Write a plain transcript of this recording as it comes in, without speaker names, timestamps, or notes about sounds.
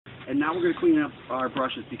And now we're going to clean up our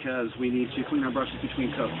brushes because we need to clean our brushes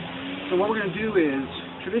between coats. So what we're going to do is,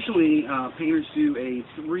 traditionally, painters do a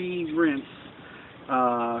 3 rinse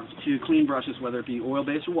to clean brushes, whether it be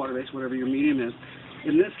oil-based or water-based, whatever your medium is.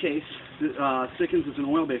 In this case, Sickens is an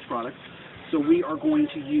oil-based product, so we are going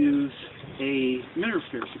to use a mineral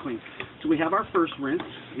spirits to clean. So we have our first rinse,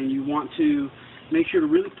 and you want to make sure to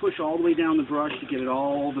really push all the way down the brush to get it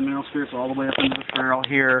all, the mineral spirits all the way up into the ferrule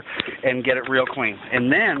here, and get it real clean.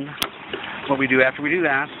 And then, what we do after we do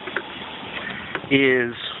that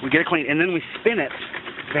is we get it clean, and then we spin it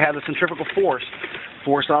to have the centrifugal force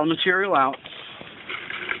all the material out,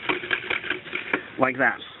 like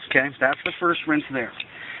that. Okay, that's the first rinse there.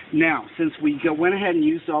 Now, since we went ahead and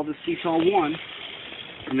used all this Cetol 1,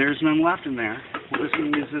 and there's none left in there, we're just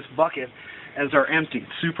going to use this bucket as our empty.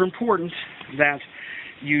 It's super important that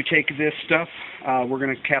you take this stuff, we're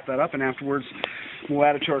going to cap that up, and afterwards we'll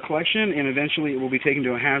add it to our collection, and eventually it will be taken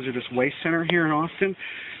to a hazardous waste center here in Austin.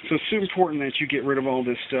 So it's super important that you get rid of all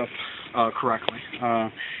this stuff correctly.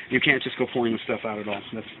 You can't just go pouring the stuff out at all.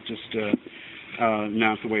 That's just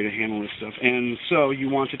not the way to handle this stuff. And so you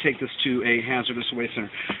want to take this to a hazardous waste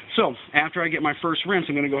center. So after I get my first rinse,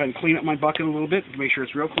 I'm going to go ahead and clean up my bucket a little bit to make sure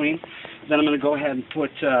it's real clean. Then I'm going to go ahead and put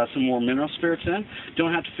some more mineral spirits in.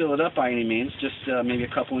 Don't have to fill it up by any means, just maybe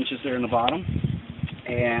a couple inches there in the bottom.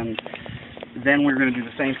 And then we're going to do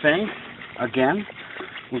the same thing again.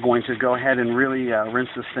 We're going to go ahead and really rinse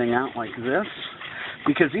this thing out like this,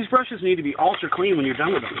 because these brushes need to be ultra clean when you're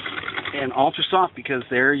done with them, and ultra soft because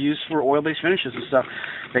they're used for oil-based finishes and stuff.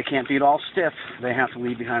 They can't be at all stiff. They have to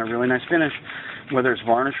leave behind a really nice finish, whether it's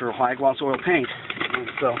varnish or high gloss oil paint.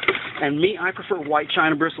 And me, I prefer white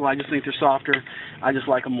china bristle. I just think they're softer. I just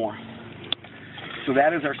like them more. So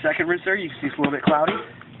that is our second rinse there. You can see it's a little bit cloudy.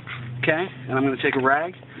 Okay, and I'm going to take a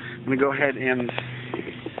rag. I'm going to go ahead and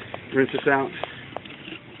rinse this out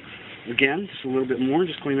again, just a little bit more,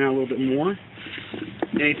 just clean it out a little bit more.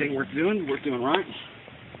 Anything worth doing right.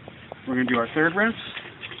 We're going to do our third rinse.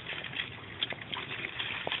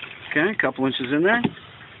 Okay, a couple inches in there.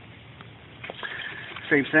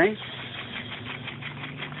 Same thing.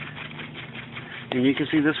 And you can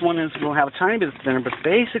see this one will have a tiny bit thinner, but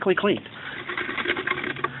basically clean.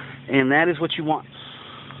 And that is what you want.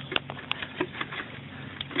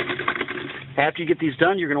 After you get these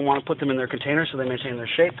done, you're going to want to put them in their containers so they maintain their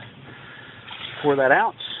shape. Pour that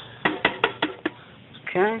out.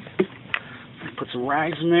 Okay. Put some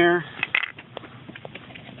rags in there.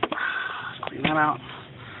 Clean that out.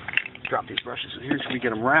 Drop these brushes in here so we get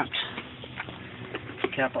them wrapped.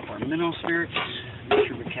 Cap up our mineral spirits. Make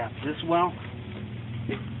sure we cap this well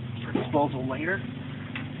for disposal later.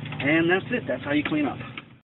 And that's it. That's how you clean up.